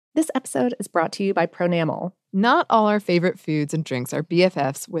This episode is brought to you by Pronamel. Not all our favorite foods and drinks are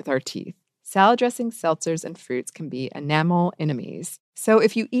BFFs with our teeth. Salad dressings, seltzers, and fruits can be enamel enemies. So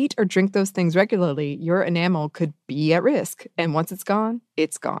if you eat or drink those things regularly, your enamel could be at risk. And once it's gone,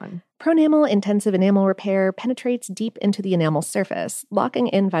 it's gone. Pronamel Intensive Enamel Repair penetrates deep into the enamel surface, locking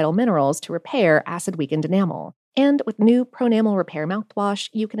in vital minerals to repair acid-weakened enamel. And with new Pronamel Repair mouthwash,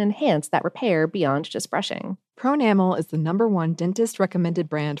 you can enhance that repair beyond just brushing. Pronamel is the #1 dentist-recommended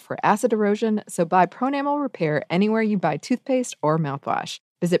brand for acid erosion, so buy Pronamel Repair anywhere you buy toothpaste or mouthwash.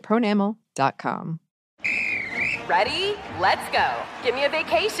 Visit pronamel.com. Ready? Let's go. Give me a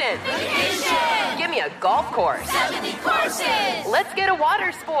vacation. Vacation! Give me a golf course. 70 courses! Let's get a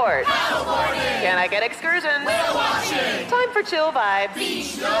water sport. Paddleboarding! Can I get excursions? Whale watching! Time for chill vibes.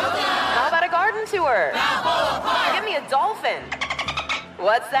 Beach yoga! How about a garden tour? Balboa Park! Give me a dolphin.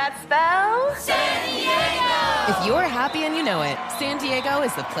 What's that spell? San Diego! If you're happy and you know it, San Diego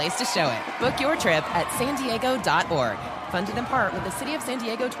is the place to show it. Book your trip at sandiego.org. Funded in part with the City of San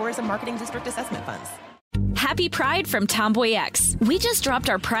Diego Tourism Marketing District Assessment Funds. Happy Pride from Tomboy X. We just dropped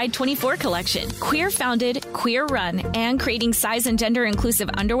our Pride 24 collection. Queer founded, queer run, and creating size and gender inclusive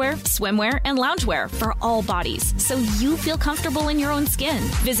underwear, swimwear, and loungewear for all bodies, so you feel comfortable in your own skin.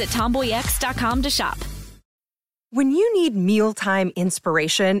 Visit tomboyx.com to shop. When you need mealtime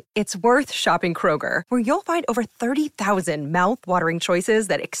inspiration, it's worth shopping Kroger, where you'll find over 30,000 mouth-watering choices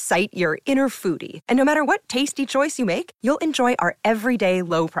that excite your inner foodie. And no matter what tasty choice you make, you'll enjoy our everyday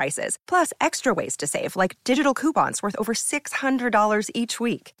low prices, plus extra ways to save, like digital coupons worth over $600 each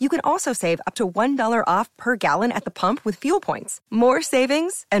week. You can also save up to $1 off per gallon at the pump with fuel points. More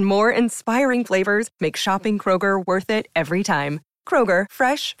savings and more inspiring flavors make shopping Kroger worth it every time. Kroger,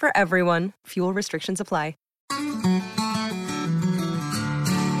 fresh for everyone. Fuel restrictions apply.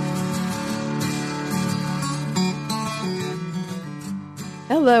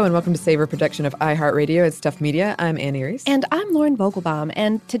 Hello and welcome to Savor, production of iHeartRadio and Stuff Media. I'm Annie Reese. And I'm Lauren Vogelbaum,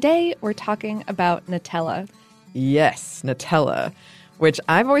 and today we're talking about Nutella. Yes, Nutella, which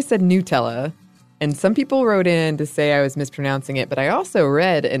I've always said Nutella, and some people wrote in to say I was mispronouncing it, but I also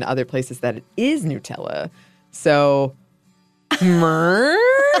read in other places that it is Nutella. So,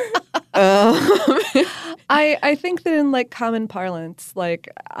 I think that in common parlance,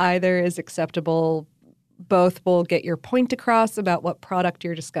 either is acceptable. Both will get your point across about what product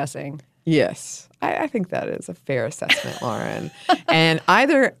you're discussing. Yes, I think that is a fair assessment, Lauren. And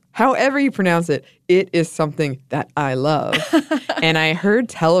however you pronounce it, it is something that I love. And I heard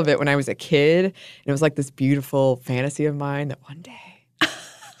tell of it when I was a kid. And it was like this beautiful fantasy of mine that one day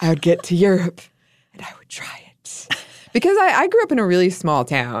I would get to Europe and I would try it. Because I grew up in a really small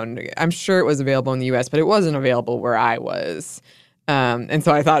town. I'm sure it was available in the U.S., but it wasn't available where I was. And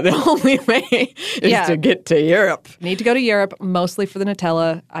so I thought the only way is to get to Europe. Need to go to Europe, mostly for the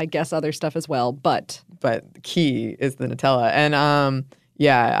Nutella. I guess other stuff as well, but the key is the Nutella. And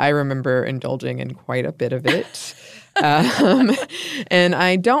I remember indulging in quite a bit of it. And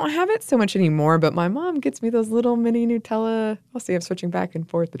I don't have it so much anymore, but my mom gets me those little mini Nutella. I'll see, I'm switching back and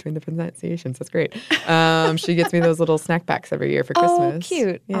forth between the pronunciations. That's great. She gets me those little snack packs every year for Christmas. Oh,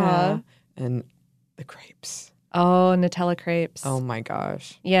 cute. Yeah. And the crepes. Oh, Nutella crepes. Oh, my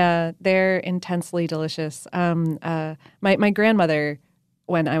gosh. Yeah, they're intensely delicious. My grandmother,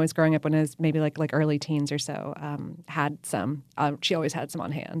 when I was growing up, when I was maybe like early teens or so, had some. She always had some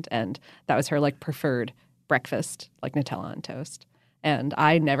on hand, and that was her preferred breakfast, Nutella on toast. And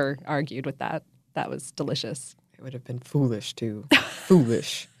I never argued with that. That was delicious. It would have been foolish, too.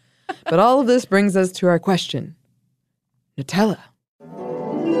 Foolish. But all of this brings us to our question. Nutella.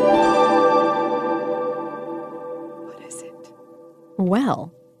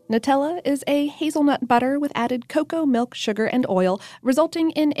 Well, Nutella is a hazelnut butter with added cocoa, milk, sugar, and oil,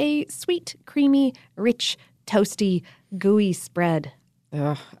 resulting in a sweet, creamy, rich, toasty, gooey spread.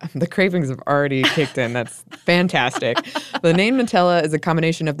 Ugh, the cravings have already kicked in. That's fantastic. The name Nutella is a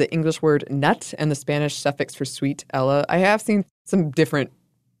combination of the English word nut and the Spanish suffix for sweet, ella. I have seen some different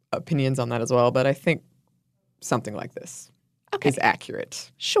opinions on that as well, but I think something like this is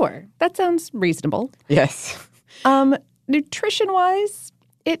accurate. Sure. That sounds reasonable. Yes. Nutrition-wise,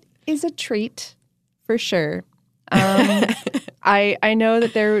 it is a treat for sure. I know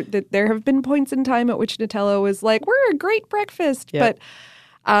that there have been points in time at which Nutella was we're a great breakfast, yep.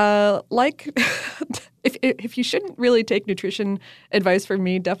 but if you shouldn't really take nutrition advice from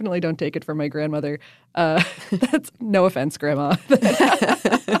me, definitely don't take it from my grandmother. That's no offense, Grandma.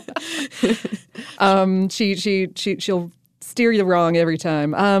 She'll steer you wrong every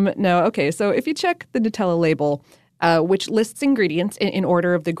time. No, okay. So if you check the Nutella label, which lists ingredients in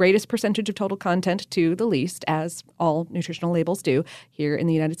order of the greatest percentage of total content to the least, as all nutritional labels do here in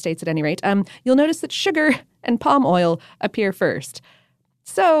the United States at any rate, you'll notice that sugar and palm oil appear first.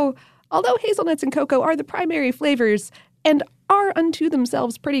 So, although hazelnuts and cocoa are the primary flavors and are unto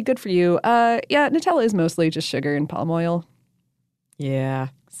themselves pretty good for you, Nutella is mostly just sugar and palm oil. Yeah.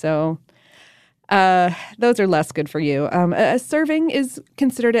 So those are less good for you. A serving is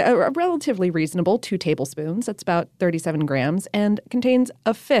considered a relatively reasonable 2 tablespoons. That's about 37 grams and contains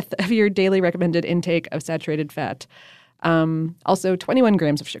a fifth of your daily recommended intake of saturated fat. Also 21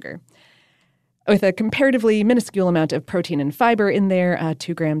 grams of sugar, with a comparatively minuscule amount of protein and fiber in there,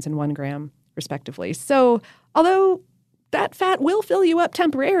 2 grams and 1 gram, respectively. So although that fat will fill you up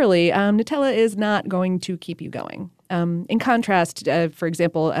temporarily, Nutella is not going to keep you going. In contrast, for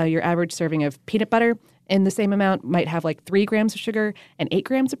example, your average serving of peanut butter in the same amount might have like 3 grams of sugar and 8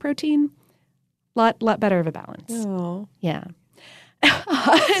 grams of protein. Lot better of a balance. Oh. Yeah.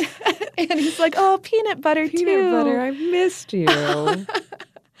 And he's like, oh, peanut butter too. Peanut butter, I missed you.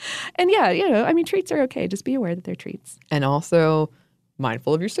 And yeah, treats are okay. Just be aware that they're treats. And also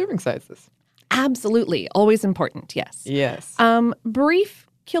mindful of your serving sizes. Absolutely. Always important, yes. Yes. Brief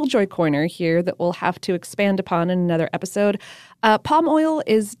Killjoy corner here that we'll have to expand upon in another episode. Palm oil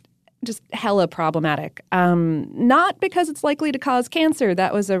is just hella problematic. Not because it's likely to cause cancer.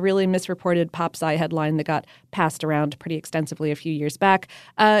 That was a really misreported PopSci headline that got passed around pretty extensively a few years back.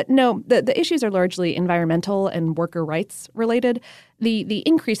 No, the issues are largely environmental and worker rights related. The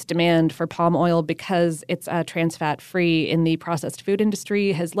increased demand for palm oil because it's trans fat free in the processed food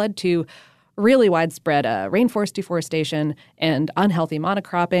industry has led to really widespread rainforest deforestation and unhealthy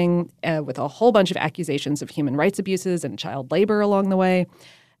monocropping with a whole bunch of accusations of human rights abuses and child labor along the way.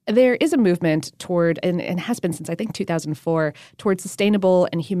 There is a movement toward, and has been since I think 2004, toward sustainable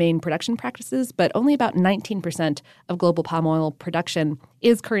and humane production practices, but only about 19% of global palm oil production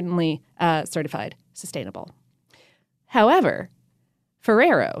is currently certified sustainable. However,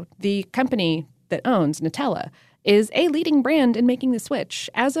 Ferrero, the company that owns Nutella, is a leading brand in making the switch.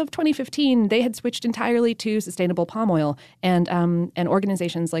 As of 2015, they had switched entirely to sustainable palm oil, and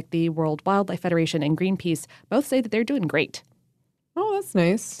organizations like the World Wildlife Federation and Greenpeace both say that they're doing great. Oh, that's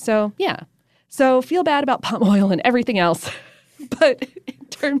nice. So, yeah. So feel bad about palm oil and everything else, but in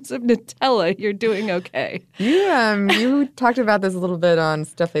terms of Nutella, you're doing okay. You talked about this a little bit on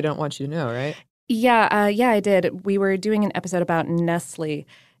Stuff They Don't Want You to Know, right? Yeah, I did. We were doing an episode about Nestle,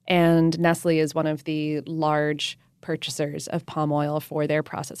 and Nestle is one of the large purchasers of palm oil for their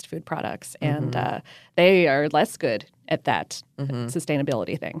processed food products, and they are less good at that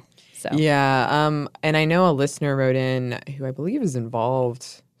sustainability thing. So. Yeah, and I know a listener wrote in who I believe is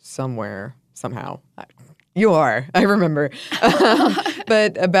involved somewhere, somehow. You are, I remember.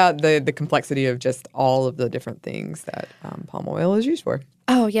 But about the complexity of just all of the different things that palm oil is used for.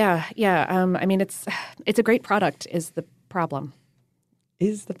 Oh, yeah. It's a great product is the problem.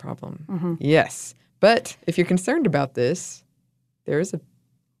 Is the problem. Yes. But if you're concerned about this, there is a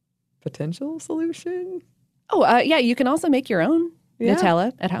potential solution. Oh, yeah. You can also make your own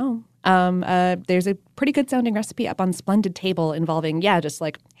Nutella at home. There's a pretty good sounding recipe up on Splendid Table involving, just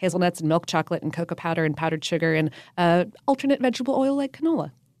like hazelnuts and milk chocolate and cocoa powder and powdered sugar and alternate vegetable oil like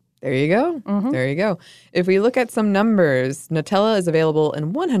canola. There you go. There you go. If we look at some numbers, Nutella is available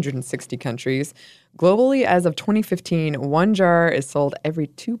in 160 countries. Globally, as of 2015, one jar is sold every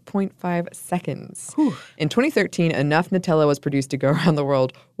 2.5 seconds. Whew. In 2013, enough Nutella was produced to go around the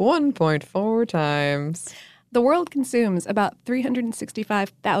world 1.4 times. The world consumes about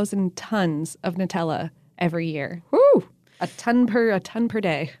 365,000 tons of Nutella every year. Woo! A ton per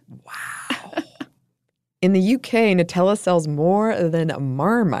day. Wow. In the UK, Nutella sells more than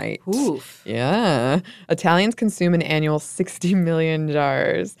Marmite. Oof. Yeah. Italians consume an annual 60 million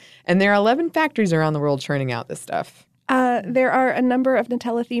jars. And there are 11 factories around the world churning out this stuff. There are a number of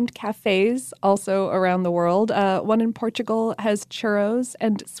Nutella-themed cafes also around the world. One in Portugal has churros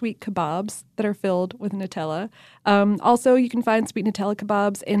and sweet kebabs that are filled with Nutella. Also, you can find sweet Nutella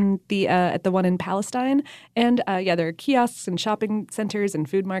kebabs in at the one in Palestine. And there are kiosks and shopping centers and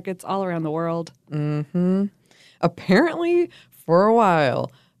food markets all around the world. Apparently, for a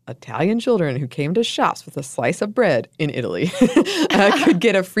while, Italian children who came to shops with a slice of bread in Italy could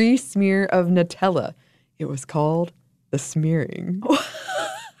get a free smear of Nutella. It was called the smearing.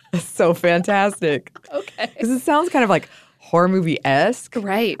 It's so fantastic. Okay. Because it sounds kind of like horror movie-esque.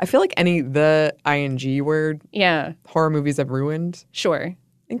 Right. I feel like the ing word horror movies have ruined. Sure.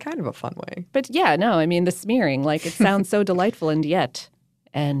 In kind of a fun way. But the smearing, it sounds so delightful and yet.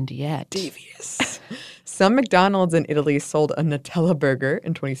 Devious. Some McDonald's in Italy sold a Nutella burger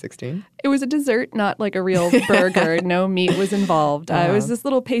in 2016. It was a dessert, not like a real burger. No meat was involved. It was this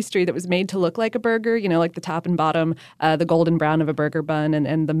little pastry that was made to look like a burger, like the top and bottom, the golden brown of a burger bun,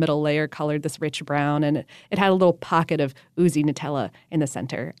 and the middle layer colored this rich brown. And it had a little pocket of oozy Nutella in the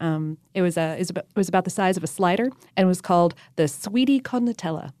center. It was about the size of a slider and was called the Sweetie con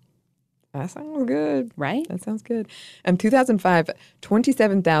Nutella. That sounds good. Right? That sounds good. In 2005,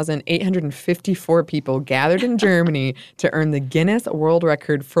 27,854 people gathered in Germany to earn the Guinness World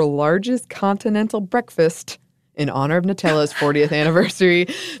Record for largest continental breakfast in honor of Nutella's 40th anniversary.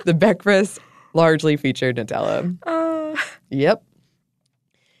 The breakfast largely featured Nutella. Yep.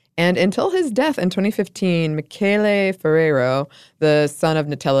 And until his death in 2015, Michele Ferrero, the son of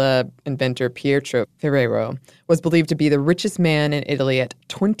Nutella inventor Pietro Ferrero, was believed to be the richest man in Italy at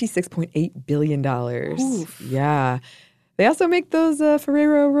 $26.8 billion. Oof. Yeah. They also make those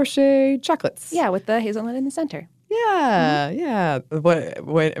Ferrero Rocher chocolates. Yeah, with the hazelnut in the center. Yeah, yeah.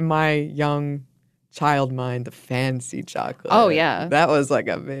 What in my young child mind, the fancy chocolate. Oh, yeah. That was like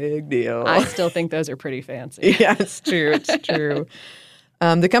a big deal. I still think those are pretty fancy. Yeah, it's true. It's true.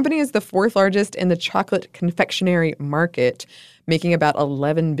 The company is the fourth largest in the chocolate confectionery market, making about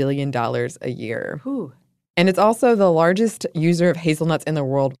 $11 billion a year. Ooh. And it's also the largest user of hazelnuts in the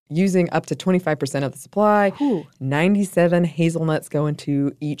world, using up to 25% of the supply. Ooh. 97 hazelnuts go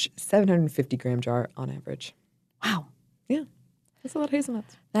into each 750-gram jar on average. Wow. Yeah, that's a lot of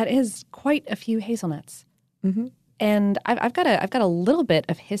hazelnuts. That is quite a few hazelnuts. Mm-hmm. And I've got a little bit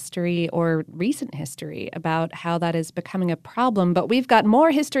of history or recent history about how that is becoming a problem, but we've got more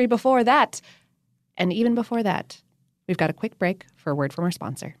history before that. And even before that, we've got a quick break for a word from our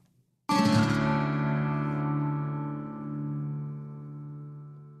sponsor.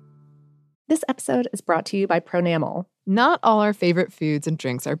 This episode is brought to you by Pronamel. Not all our favorite foods and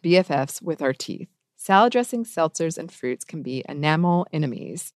drinks are BFFs with our teeth. Salad dressings, seltzers, and fruits can be enamel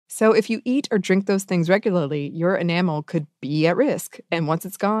enemies. So if you eat or drink those things regularly, your enamel could be at risk. And once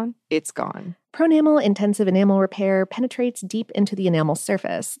it's gone, it's gone. Pronamel Intensive Enamel Repair penetrates deep into the enamel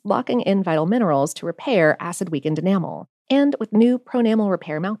surface, locking in vital minerals to repair acid-weakened enamel. And with new Pronamel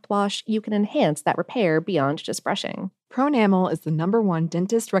Repair mouthwash, you can enhance that repair beyond just brushing. Pronamel is the #1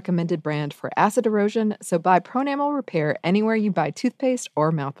 dentist-recommended brand for acid erosion, so buy Pronamel Repair anywhere you buy toothpaste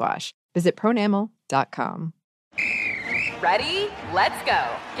or mouthwash. Visit pronamel.com. Ready? Let's go.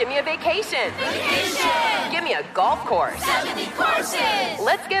 Give me a vacation. Vacation! Give me a golf course. 70 courses!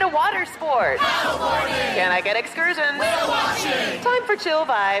 Let's get a water sport. Paddleboarding! Can I get excursions? Whale watching! Time for chill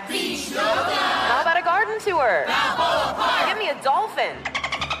vibes. Beach yoga! How about a garden tour? Balboa Park! Give me a dolphin.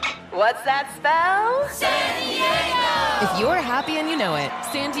 What's that spell? San Diego! If you're happy and you know it,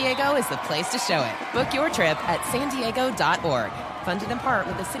 San Diego is the place to show it. Book your trip at sandiego.org. Funded in part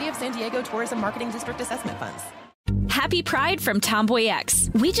with the City of San Diego Tourism Marketing District Assessment Funds. Happy Pride from Tomboy X.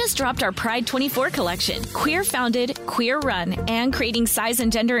 We just dropped our Pride 24 collection. Queer founded, queer run, and creating size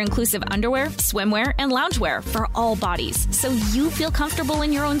and gender inclusive underwear, swimwear, and loungewear for all bodies, so you feel comfortable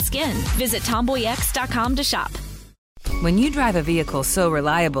in your own skin. Visit tomboyx.com to shop. When you drive a vehicle so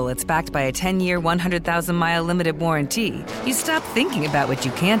reliable it's backed by a 10-year, 100,000-mile limited warranty, you stop thinking about what you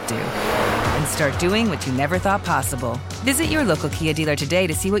can't do and start doing what you never thought possible. Visit your local Kia dealer today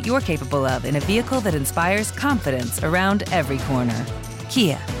to see what you're capable of in a vehicle that inspires confidence around every corner.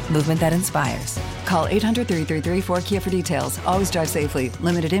 Kia, movement that inspires. Call 800-333-4KIA for details. Always drive safely.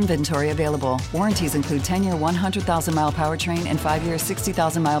 Limited inventory available. Warranties include 10-year 100,000-mile powertrain and 5-year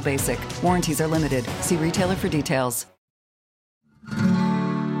 60,000-mile basic. Warranties are limited. See retailer for details.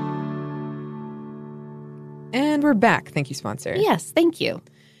 And we're back. Thank you, sponsor. Yes, thank you.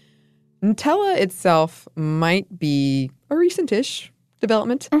 Nutella itself might be a recent-ish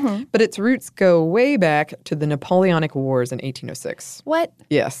development, but its roots go way back to the Napoleonic Wars in 1806. What?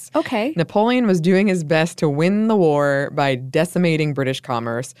 Yes. Okay. Napoleon was doing his best to win the war by decimating British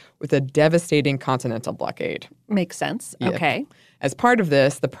commerce with a devastating continental blockade. Makes sense. Yep. Okay. As part of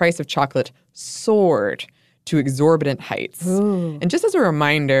this, the price of chocolate soared to exorbitant heights. Ooh. And just as a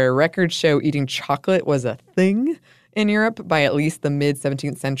reminder, records show eating chocolate was a thing in Europe by at least the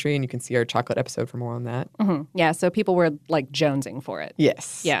mid-17th century, and you can see our chocolate episode for more on that. Mm-hmm. Yeah, so people were like jonesing for it.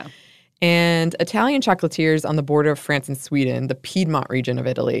 Yes. Yeah. And Italian chocolatiers on the border of France and Sweden, the Piedmont region of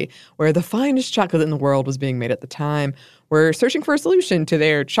Italy, where the finest chocolate in the world was being made at the time, were searching for a solution to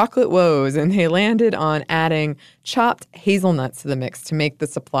their chocolate woes, and they landed on adding chopped hazelnuts to the mix to make the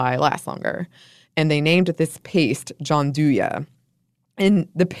supply last longer. And they named this paste gianduja. And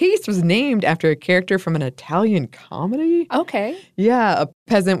the paste was named after a character from an Italian comedy. Okay. Yeah, a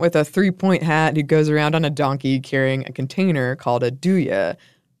peasant with a 3-point hat who goes around on a donkey carrying a container called a duja.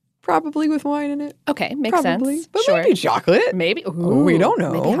 probably with wine in it. Okay, makes Probably. sense. But sure. maybe chocolate. Maybe. Oh, we don't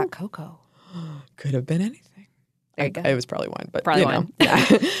know. Maybe hot cocoa. Could have been anything. There you go. It was probably wine, but Probably you know. wine. Yeah.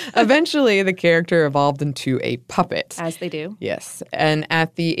 Eventually, the character evolved into a puppet. As they do. Yes. And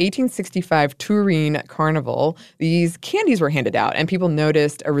at the 1865 Turin Carnival, these candies were handed out, and people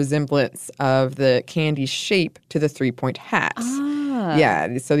noticed a resemblance of the candy shape to the three-point hat. Ah.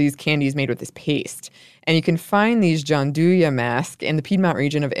 Yeah, so these candies made with this paste. And you can find these gianduja masks in the Piedmont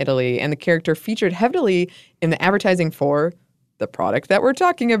region of Italy, and the character featured heavily in the advertising for the product that we're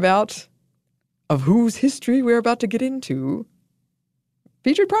talking about, of whose history we're about to get into,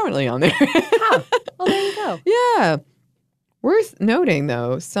 featured prominently on there. Well, there you go. Yeah. Worth noting,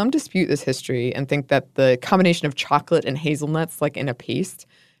 though, some dispute this history and think that the combination of chocolate and hazelnuts, like in a paste,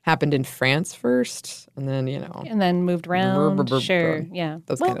 happened in France first, and then, you know. And then moved around. Sure. Yeah.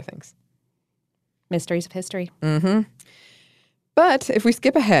 Those kind of things. Mysteries of history. Mm-hmm. But if we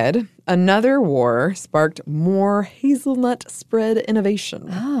skip ahead, another war sparked more hazelnut spread innovation.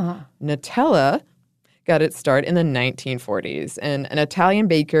 Nutella got its start in the 1940s, and an Italian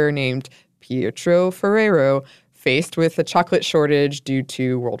baker named Pietro Ferrero, faced with a chocolate shortage due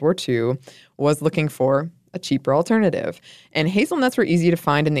to World War II, was looking for a cheaper alternative. And hazelnuts were easy to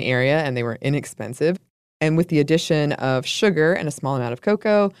find in the area, and they were inexpensive. And with the addition of sugar and a small amount of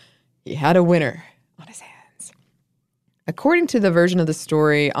cocoa, he had a winner on his hands. According to the version of the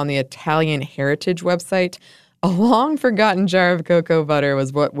story on the Italian Heritage website, a long-forgotten jar of cocoa butter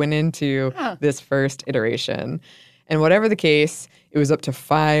was what went into this first iteration. And whatever the case, it was up to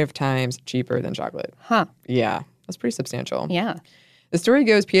 5 times cheaper than chocolate. Huh. Yeah, that's pretty substantial. Yeah. The story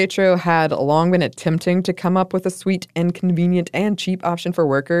goes Pietro had long been attempting to come up with a sweet and convenient and cheap option for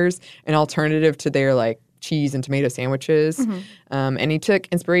workers, an alternative to their, like, cheese and tomato sandwiches. And he took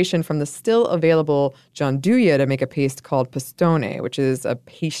inspiration from the still available gianduja to make a paste called pastone, which is a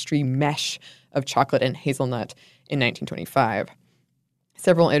pastry mesh of chocolate and hazelnut in 1925.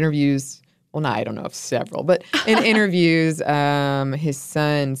 Several interviews, well, I don't know if several, but in interviews, his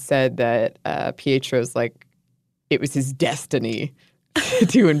son said that Pietro's, like, it was his destiny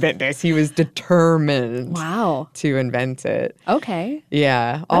to invent this. He was determined to invent it. Okay.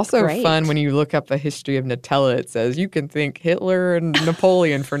 Yeah. That's also great. fun when you look up the history of Nutella, it says you can thank Hitler and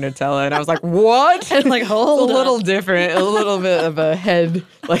Napoleon for Nutella. And I was like, what? And like, hold It's a little different, a little bit of a head,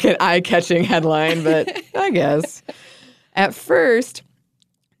 like an eye-catching headline, but I guess. At first,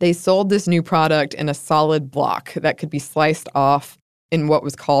 they sold this new product in a solid block that could be sliced off in what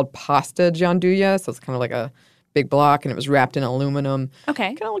was called pasta gianduja. So it's kind of like a big block, and it was wrapped in aluminum.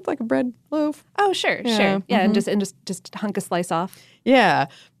 Okay. Kind of looked like a bread loaf. Oh, sure. Yeah, and just hunk a slice off. Yeah,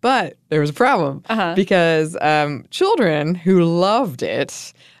 but there was a problem because children who loved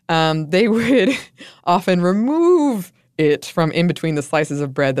it, they would often remove it from in between the slices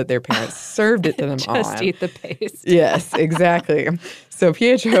of bread that their parents served it to them on. Just eat the paste. Yes, exactly. So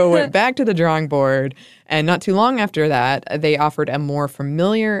Pietro went back to the drawing board, and not too long after that, they offered a more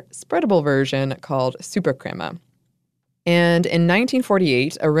familiar, spreadable version called Super Crema. And in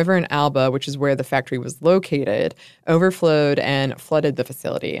 1948, a river in Alba, which is where the factory was located, overflowed and flooded the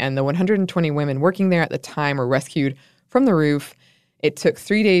facility. And the 120 women working there at the time were rescued from the roof. It took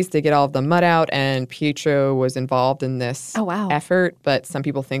 3 days to get all of the mud out, and Pietro was involved in this effort, but some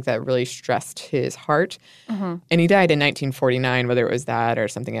people think that really stressed his heart. And he died in 1949, whether it was that or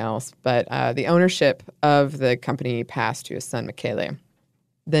something else. But the ownership of the company passed to his son, Michele.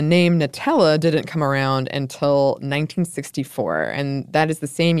 The name Nutella didn't come around until 1964, and that is the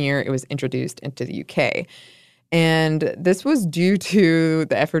same year it was introduced into the UK. And this was due to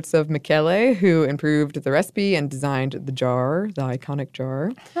the efforts of Michele, who improved the recipe and designed the jar, the iconic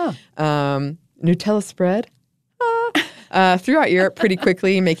jar. Nutella spread throughout Europe pretty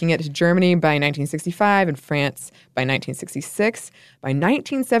quickly, making it to Germany by 1965 and France by 1966. By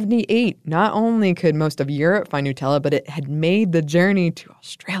 1978, not only could most of Europe find Nutella, but it had made the journey to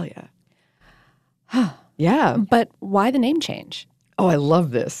Australia. Yeah. But why the name change? Oh, I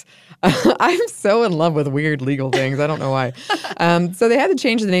love this. I'm so in love with weird legal things. I don't know why. So they had to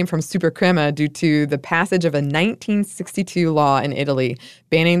change the name from Super Crema due to the passage of a 1962 law in Italy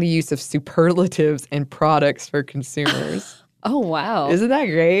banning the use of superlatives in products for consumers. Oh, wow. Isn't that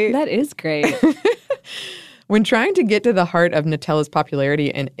great? That is great. When trying to get to the heart of Nutella's popularity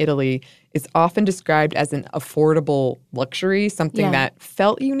in Italy, it's often described as an affordable luxury, something that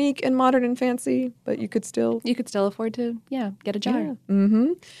felt unique and modern and fancy, but you could still afford to, get a jar. Yeah.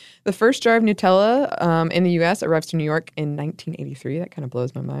 The first jar of Nutella in the U.S. arrives to New York in 1983. That kind of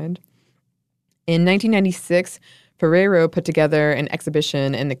blows my mind. In 1996, Ferrero put together an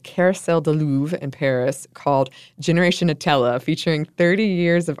exhibition in the Carrousel du Louvre in Paris called Generation Nutella, featuring 30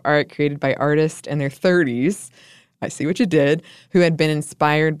 years of art created by artists in their 30s. I see what you did, who had been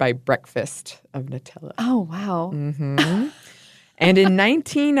inspired by breakfast of Nutella. Oh, wow. Mm-hmm. And in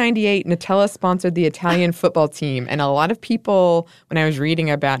 1998, Nutella sponsored the Italian football team. And a lot of people, when I was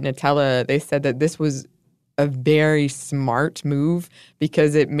reading about Nutella, they said that this was a very smart move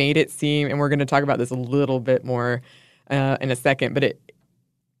because it made it seem, and we're going to talk about this a little bit more in a second, but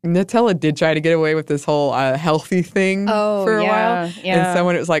Nutella did try to get away with this whole healthy thing for a while. Yeah. And so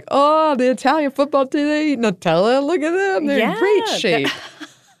when it was like, oh, the Italian football team, they eat Nutella. Look at them. They're in great shape.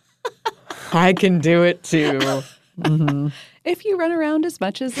 I can do it too. Mm-hmm. If you run around as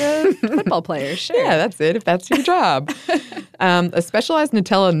much as a football player, sure. Yeah, that's it, if that's your job. A specialized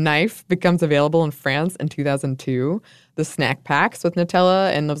Nutella knife becomes available in France in 2002. The snack packs with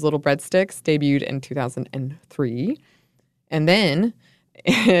Nutella and those little breadsticks debuted in 2003. And then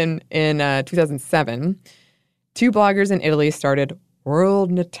in 2007, 2 bloggers in Italy started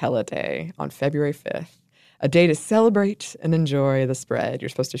World Nutella Day on February 5th. A day to celebrate and enjoy the spread. You're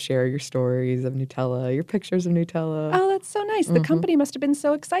supposed to share your stories of Nutella, your pictures of Nutella. Oh, that's so nice. The company must have been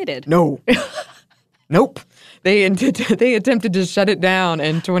so excited. No. Nope. They attempted to shut it down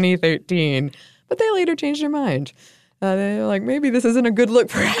in 2013, but they later changed their mind. They were like, maybe this isn't a good look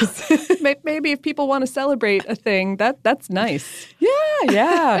for us. Maybe if people want to celebrate a thing, that's nice.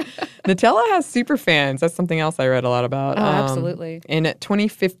 Yeah. Nutella has super fans. That's something else I read a lot about. Oh, absolutely. In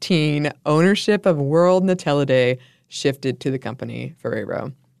 2015, ownership of World Nutella Day shifted to the company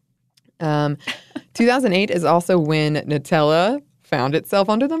Ferrero. 2008 is also when Nutella found itself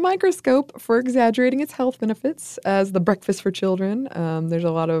under the microscope for exaggerating its health benefits as the breakfast for children. There's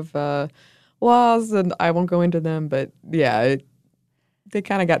a lot of laws, and I won't go into them, but yeah, they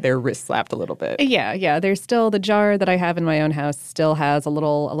kind of got their wrist slapped a little bit. Yeah. There's still the jar that I have in my own house still has a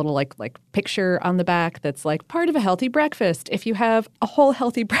little like picture on the back that's like part of a healthy breakfast. If you have a whole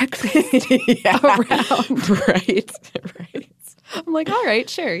healthy breakfast around, right. I'm like, all right,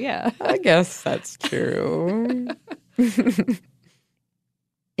 sure, yeah. I guess that's true.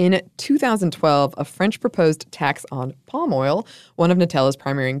 In 2012, a French proposed tax on palm oil, one of Nutella's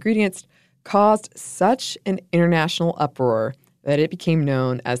primary ingredients, caused such an international uproar that it became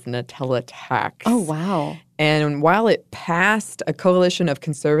known as the Nutella tax. Oh, wow. And while it passed, a coalition of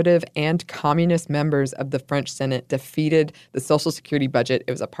conservative and communist members of the French Senate defeated the Social Security budget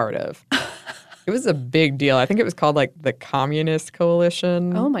it was a part of. It was a big deal. I think it was called like the Communist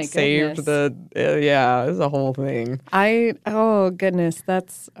Coalition. Oh, my Saved goodness. it was a whole thing. That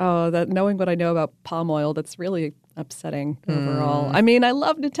knowing what I know about palm oil, that's really upsetting overall. I mean, I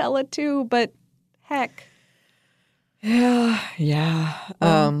love Nutella too, but heck. Yeah.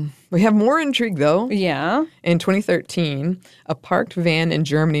 We have more intrigue, though. Yeah. In 2013, a parked van in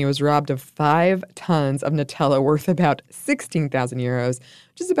Germany was robbed of 5 tons of Nutella worth about 16,000 euros,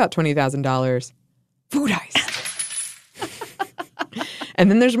 which is about $20,000. Food heist. And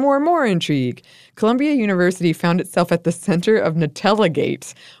then there's more and more intrigue. Columbia University found itself at the center of Nutella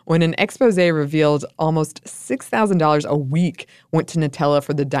Gate when an expose revealed almost $6,000 a week went to Nutella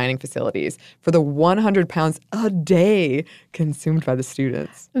for the dining facilities for the 100 pounds a day consumed by the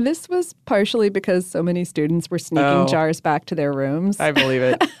students. This was partially because so many students were sneaking jars back to their rooms. I believe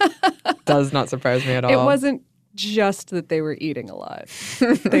it. Does not surprise me at all. It wasn't just that they were eating a lot.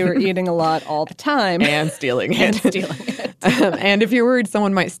 They were eating a lot all the time. And stealing it. And if you're worried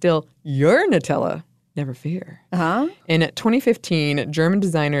someone might steal your Nutella, never fear. Uh-huh. In 2015, German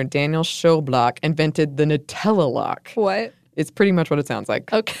designer Daniel Schobloch invented the Nutella lock. What? It's pretty much what it sounds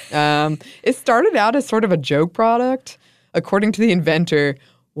like. Okay. It started out as sort of a joke product. According to the inventor,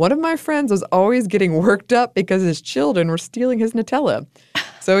 one of my friends was always getting worked up because his children were stealing his Nutella.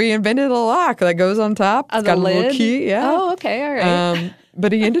 So he invented a lock that goes on top. It's got a little key. Yeah. Oh, okay. All right.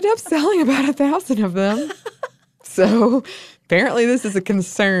 But he ended up selling about 1,000 of them. So apparently this is a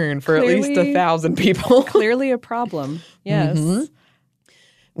concern for at least 1,000 people. Clearly a problem. Yes. Mm-hmm.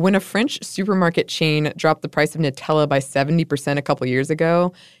 When a French supermarket chain dropped the price of Nutella by 70% a couple years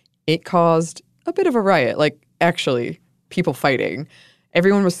ago, it caused a bit of a riot. Like, actually, people fighting.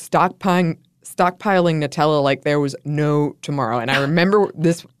 Everyone was stockpiling Nutella like there was no tomorrow. And I remember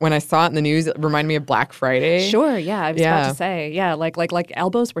this when I saw it in the news. It reminded me of Black Friday. Sure, yeah. I was about to say, yeah, like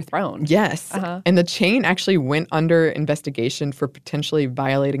elbows were thrown. Yes. Uh-huh. And the chain actually went under investigation for potentially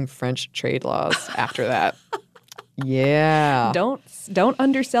violating French trade laws after that. Yeah. Don't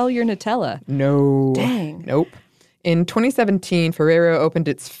undersell your Nutella. No. Dang. Nope. In 2017, Ferrero opened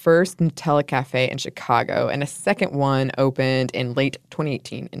its first Nutella cafe in Chicago, and a second one opened in late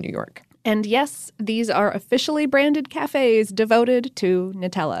 2018 in New York. And yes, these are officially branded cafes devoted to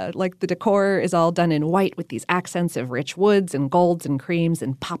Nutella. Like the decor is all done in white with these accents of rich woods and golds and creams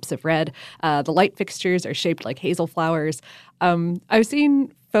and pops of red. The light fixtures are shaped like hazel flowers. I've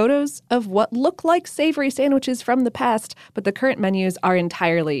seen photos of what look like savory sandwiches from the past, but the current menus are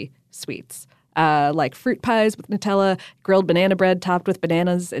entirely sweets. Like fruit pies with Nutella, grilled banana bread topped with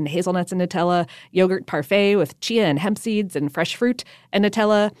bananas and hazelnuts and Nutella, yogurt parfait with chia and hemp seeds and fresh fruit and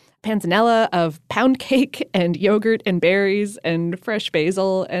Nutella, panzanella of pound cake and yogurt and berries and fresh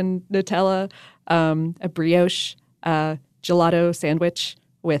basil and Nutella, a brioche gelato sandwich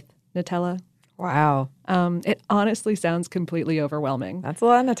with Nutella. Wow. It honestly sounds completely overwhelming. That's a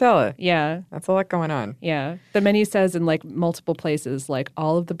lot of Nutella. Yeah. That's a lot going on. Yeah. The menu says in like multiple places, like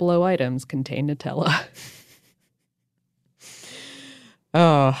all of the below items contain Nutella.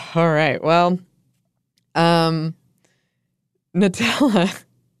 Oh, all right. Well, Nutella,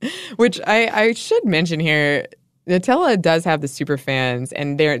 which I should mention here, Nutella does have the super fans,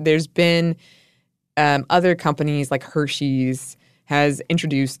 and there's been other companies like Hershey's has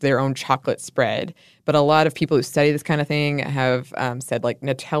introduced their own chocolate spread. But a lot of people who study this kind of thing have said like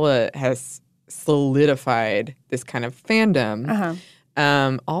Nutella has solidified this kind of fandom.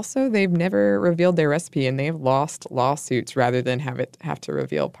 Also, they've never revealed their recipe, and they've lost lawsuits rather than have to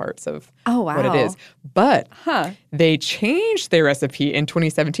reveal parts of what it is. But they changed their recipe in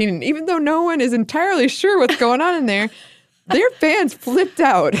 2017, and even though no one is entirely sure what's going on in there, their fans flipped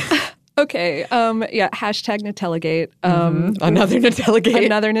out. Okay. Hashtag Nutellagate. Another Nutellagate.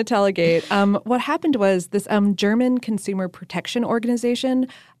 Another Nutellagate. What happened was this German consumer protection organization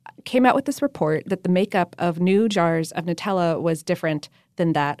came out with this report that the makeup of new jars of Nutella was different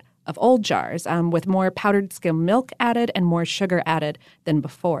than that of old jars, with more powdered skim milk added and more sugar added than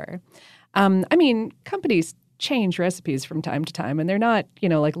before. I mean, companies change recipes from time to time, and they're not,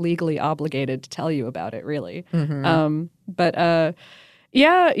 like legally obligated to tell you about it, really.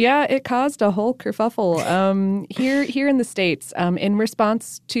 Yeah, it caused a whole kerfuffle. Here in the States, in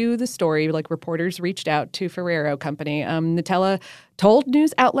response to the story, like reporters reached out to Ferrero Company. Nutella told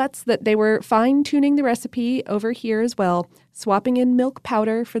news outlets that they were fine-tuning the recipe over here as well, swapping in milk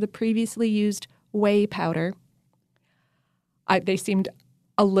powder for the previously used whey powder. They seemed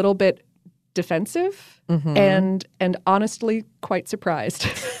a little bit defensive and honestly quite surprised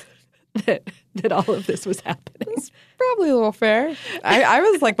that all of this was happening. It's probably a little fair. I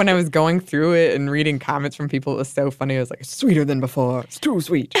was like, when I was going through it and reading comments from people, it was so funny. I was like, it's sweeter than before. It's too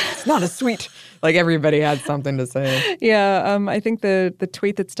sweet. It's not as sweet. Like everybody had something to say. Yeah, I think the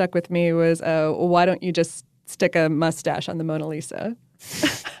tweet that stuck with me was, why don't you just stick a mustache on the Mona Lisa?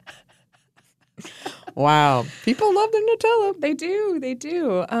 Wow. People love their Nutella. They do.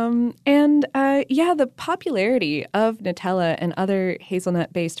 The popularity of Nutella and other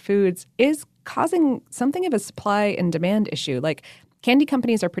hazelnut-based foods is causing something of a supply and demand issue. Like, candy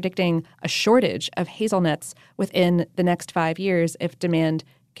companies are predicting a shortage of hazelnuts within the next 5 years if demand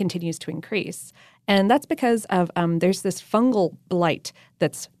continues to increase. And that's because of there's this fungal blight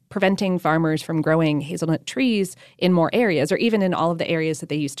that's preventing farmers from growing hazelnut trees in more areas, or even in all of the areas that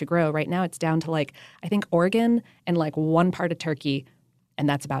they used to grow. Right now it's down to I think Oregon and one part of Turkey, and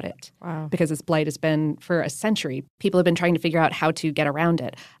that's about it. Wow. Because this blight has been for a century. People have been trying to figure out how to get around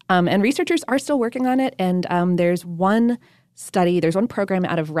it. And researchers are still working on it. And there's one program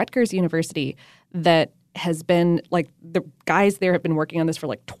out of Rutgers University that has been, the guys there have been working on this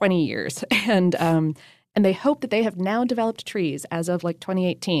for 20 years. And they hope that they have now developed trees as of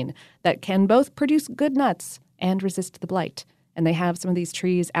 2018 that can both produce good nuts and resist the blight. And they have some of these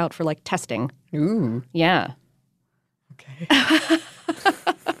trees out for testing. Ooh. Yeah. Okay.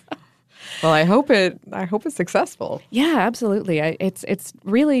 Well, I hope it's successful. Yeah, absolutely. It's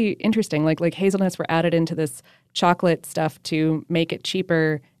really interesting. Like hazelnuts were added into this chocolate stuff to make it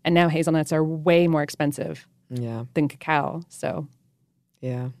cheaper, and now hazelnuts are way more expensive than cacao. So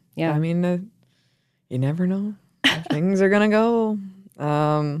yeah. Yeah. I mean, you never know how things are going to go.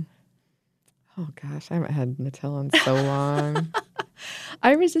 Oh, gosh, I haven't had Nutella in so long.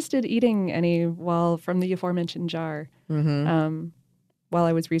 I resisted eating any from the aforementioned jar while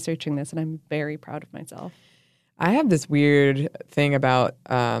I was researching this, and I'm very proud of myself. I have this weird thing about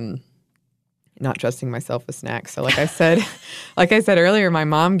not trusting myself with snacks. So like I said earlier, my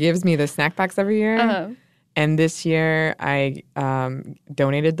mom gives me the snack packs every year. Uh-huh. And this year I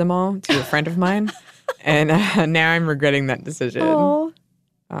donated them all to a friend of mine. And now I'm regretting that decision. Oh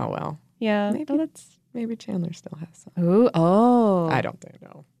well. Yeah. Maybe Chandler still has some. Ooh, oh. I don't think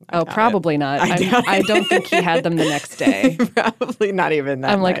no. Probably not. I don't think he had them the next day. Probably not even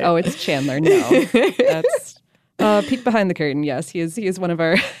that I'm like, night. it's Chandler. No. That's peek behind the curtain. Yes, he is one of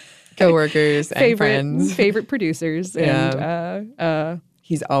our coworkers and friends. Favorite producers. Yeah. And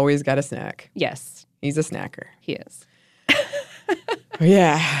He's always got a snack. yes, He's a snacker. he is.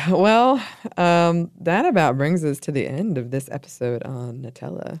 Yeah. Well, that about brings us to the end of this episode on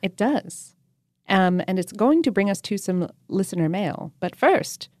Nutella. It does. And it's going to bring us to some listener mail. But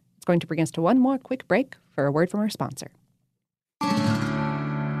first, it's going to bring us to one more quick break for a word from our sponsor.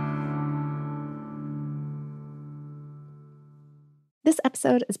 This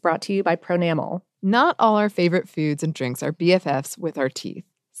episode is brought to you by Pronamel. Not all our favorite foods and drinks are BFFs with our teeth.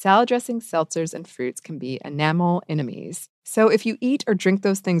 Salad dressings, seltzers, and fruits can be enamel enemies. So if you eat or drink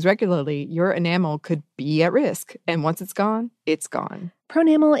those things regularly, your enamel could be at risk. And once it's gone, it's gone.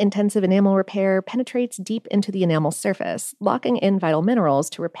 Pronamel Intensive Enamel Repair penetrates deep into the enamel surface, locking in vital minerals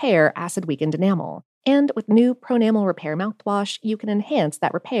to repair acid-weakened enamel. And with new Pronamel Repair mouthwash, you can enhance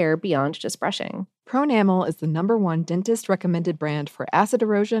that repair beyond just brushing. Pronamel is the #1 dentist-recommended brand for acid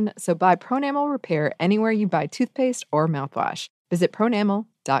erosion, so buy Pronamel Repair anywhere you buy toothpaste or mouthwash. Visit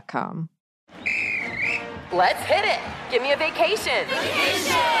pronamel.com. Let's hit it. Give me a vacation.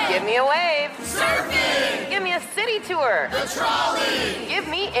 Give me a wave. Surfing. Give me a city tour. The trolley. Give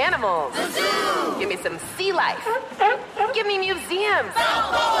me animals. The zoo. Give me some sea life. Give me museums.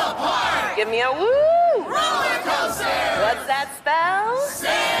 Balboa Park. Give me a woo. Roller coaster. What's that spell?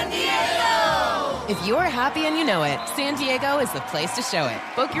 San Diego. If you're happy and you know it, San Diego is the place to show it.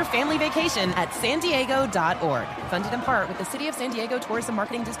 Book your family vacation at sandiego.org. Funded in part with the City of San Diego Tourism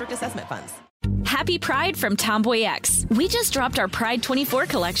Marketing District Assessment Funds. Happy Pride from Tomboy X. We just dropped our Pride 24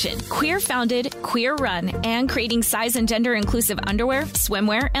 collection. Queer founded, queer run, and creating size and gender inclusive underwear,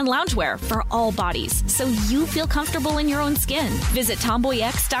 swimwear, and loungewear for all bodies, so you feel comfortable in your own skin. Visit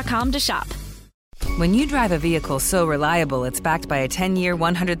tomboyx.com to shop. When you drive a vehicle so reliable it's backed by a 10-year,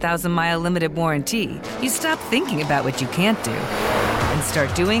 100,000-mile limited warranty, you stop thinking about what you can't do and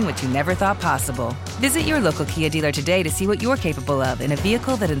start doing what you never thought possible. Visit your local Kia dealer today to see what you're capable of in a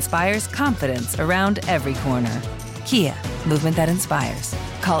vehicle that inspires confidence around every corner. Kia, movement that inspires.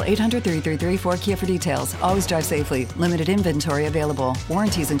 Call 800-333-4KIA for details. Always drive safely. Limited inventory available.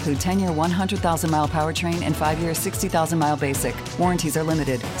 Warranties include 10-year 100,000-mile powertrain and 5-year 60,000-mile basic. Warranties are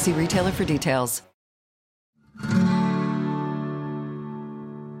limited. See retailer for details.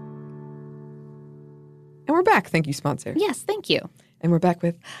 And we're back. Thank you, sponsor. Yes, thank you. And we're back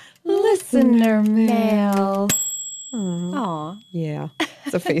with Listener mail. Aw. Yeah.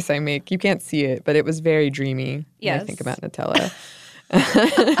 It's a face I make. You can't see it, but it was very dreamy when Yes. I think about Nutella.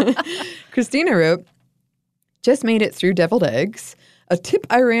 Christina wrote, just made it through deviled eggs. A tip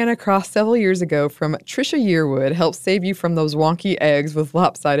I ran across several years ago from Trisha Yearwood helps save you from those wonky eggs with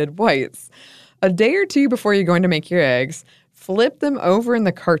lopsided whites. A day or two before you're going to make your eggs, flip them over in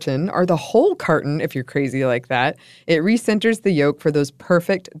the carton, or the whole carton if you're crazy like that. It recenters the yolk for those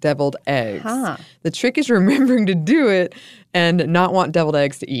perfect deviled eggs. Huh. The trick is remembering to do it and not want deviled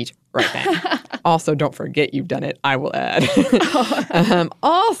eggs to eat right then. Also, don't forget you've done it, I will add.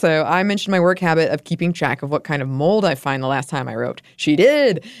 Also, I mentioned my work habit of keeping track of what kind of mold I find the last time I wrote. She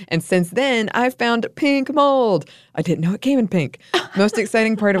did. And since then, I've found pink mold. I didn't know it came in pink. Most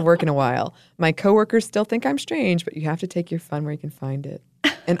exciting part of work in a while. My coworkers still think I'm strange, but you have to take your fun where you can find it.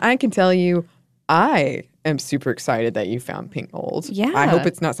 And I can tell you, I am super excited that you found pink mold. Yeah. I hope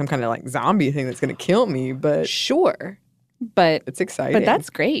it's not some kind of like zombie thing that's going to kill me, but Sure. But it's exciting. But that's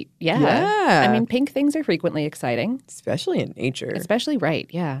great. Yeah. Yeah. I mean, pink things are frequently exciting. Especially in nature. Especially right.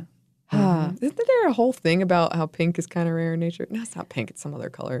 Yeah. Isn't there a whole thing about how pink is kind of rare in nature? No, it's not pink. It's some other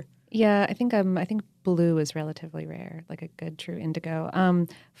color. Yeah, I think blue is relatively rare, like a good true indigo.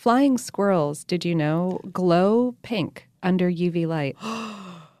 Flying squirrels, did you know, glow pink under UV light.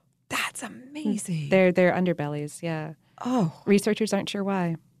 That's amazing. They're underbellies, yeah. Oh. Researchers aren't sure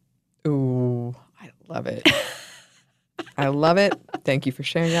why. Ooh, I love it. I love it. Thank you for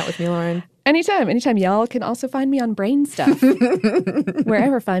sharing that with me, Lauren. Anytime. Y'all can also find me on Brain Stuff,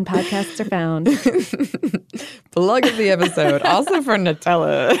 wherever fine podcasts are found. Plug of the episode. Also for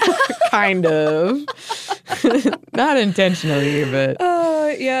Nutella. Kind of. Not intentionally, but.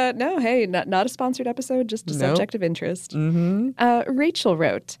 Yeah, no, hey, not a sponsored episode, just a subject of interest. Mm-hmm. Rachel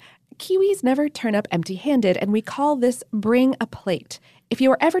wrote, Kiwis never turn up empty-handed, and we call this bring a plate. If you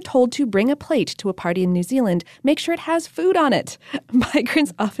are ever told to bring a plate to a party in New Zealand, make sure it has food on it.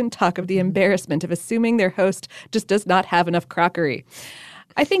 Migrants often talk of the embarrassment of assuming their host just does not have enough crockery.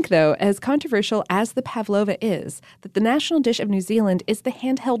 I think, though, as controversial as the pavlova is, that the national dish of New Zealand is the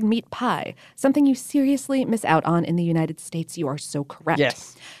handheld meat pie, something you seriously miss out on in the United States. You are so correct.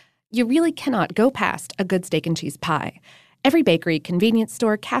 Yes. You really cannot go past a good steak and cheese pie. Every bakery, convenience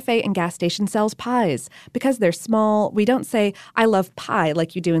store, cafe, and gas station sells pies. Because they're small, we don't say, I love pie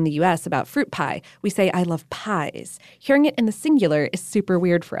like you do in the US about fruit pie. We say, I love pies. Hearing it in the singular is super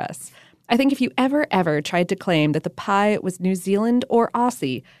weird for us. I think if you ever tried to claim that the pie was New Zealand or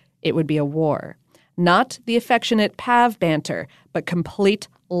Aussie, it would be a war. Not the affectionate pav banter, but complete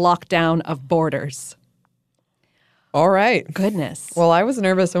lockdown of borders. All right. Goodness. Well, I was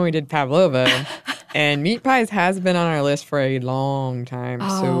nervous when we did pavlova, and meat pies has been on our list for a long time.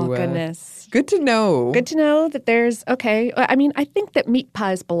 Oh, goodness. Good to know. Good to know that there's, okay. I mean, I think that meat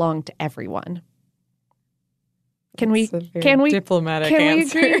pies belong to everyone. Can we diplomatic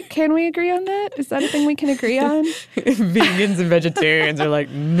answer. agree? Can we agree on that? Is that a thing we can agree on? Vegans and vegetarians are like,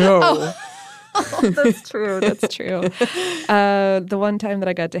 no. Oh, that's true. That's true. The one time that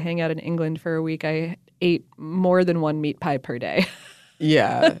I got to hang out in England for a week, I ate more than one meat pie per day.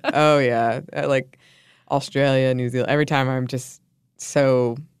 Yeah. Oh, yeah. Like Australia, New Zealand. Every time I'm just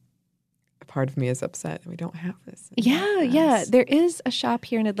so... a part of me is upset. We don't have this. Yeah. There is a shop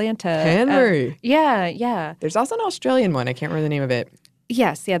here in Atlanta. Henry. Yeah. There's also an Australian one. I can't remember the name of it.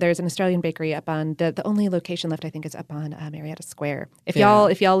 Yes, there's an Australian bakery up on the only location left, I think, is up on Marietta Square. If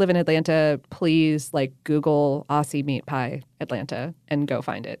y'all live in Atlanta, please Google Aussie meat pie Atlanta and go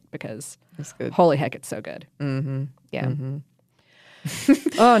find it because it's good. Holy heck, it's so good. Mm-hmm. Yeah.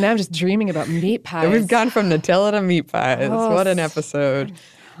 Mm-hmm. Oh, now I'm just dreaming about meat pies. We've gone from Nutella to meat pies. Oh, what an episode.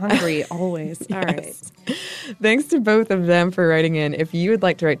 Hungry always. All right. Thanks to both of them for writing in. If you would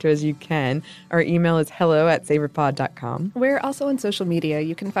like to write to us, you can. Our email is hello@savorpod.com. We're also on social media.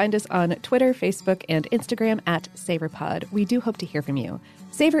 You can find us on Twitter, Facebook, and Instagram @SavorPod. We do hope to hear from you.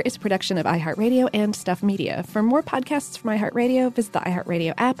 Savor is a production of iHeartRadio and Stuff Media. For more podcasts from iHeartRadio, visit the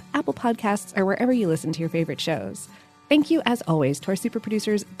iHeartRadio app, Apple Podcasts, or wherever you listen to your favorite shows. Thank you, as always, to our super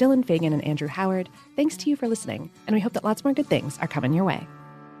producers, Dylan Fagan and Andrew Howard. Thanks to you for listening, and we hope that lots more good things are coming your way.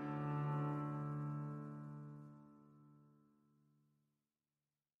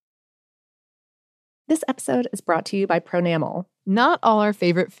 This episode is brought to you by Pronamel. Not all our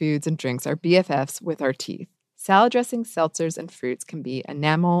favorite foods and drinks are BFFs with our teeth. Salad dressings, seltzers, and fruits can be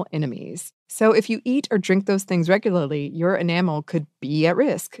enamel enemies. So if you eat or drink those things regularly, your enamel could be at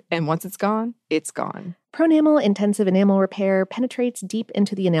risk. And once it's gone, it's gone. Pronamel Intensive Enamel Repair penetrates deep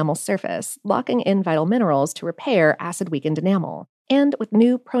into the enamel surface, locking in vital minerals to repair acid-weakened enamel. And with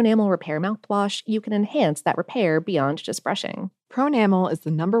new Pronamel Repair mouthwash, you can enhance that repair beyond just brushing. Pronamel is the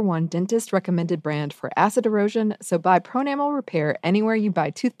 #1 dentist-recommended brand for acid erosion, so buy Pronamel Repair anywhere you buy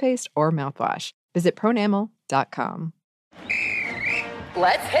toothpaste or mouthwash. Visit pronamel.com.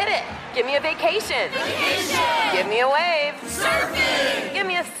 Let's hit it. Give me a vacation. Give me a wave. Surfing. Give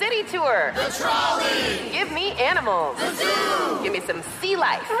me a city tour. The trolley. Give me animals. The zoo. Give me some sea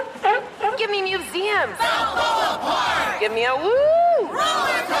life. Give me museums. Balboa Park. Give me a woo.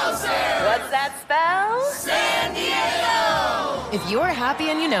 Roller coaster. What's that spell? San Diego. If you're happy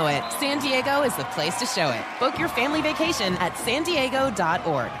and you know it, San Diego is the place to show it. Book your family vacation at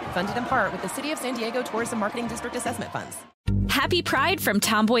sandiego.org. Funded in part with the City of San Diego Tourism Marketing District Assessment Funds. Happy Pride from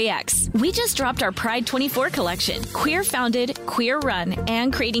Tomboy X. We just dropped our Pride 24 collection. Queer founded, queer run,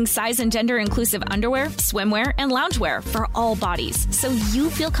 and creating size and gender inclusive underwear, swimwear, and loungewear for all bodies, so you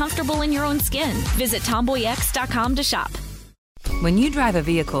feel comfortable in your own skin. Visit tomboyx.com to shop. When you drive a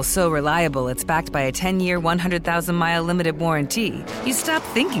vehicle so reliable it's backed by a 10-year, 100,000-mile limited warranty, you stop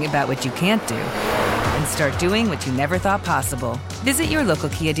thinking about what you can't do and start doing what you never thought possible. Visit your local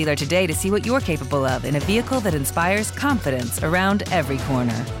Kia dealer today to see what you're capable of in a vehicle that inspires confidence around every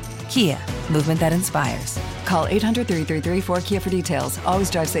corner. Kia, movement that inspires. Call 800-333-4KIA for details. Always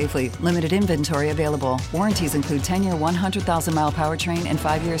drive safely. Limited inventory available. Warranties include 10-year 100,000-mile powertrain and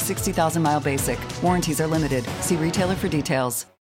 5-year 60,000-mile basic. Warranties are limited. See retailer for details.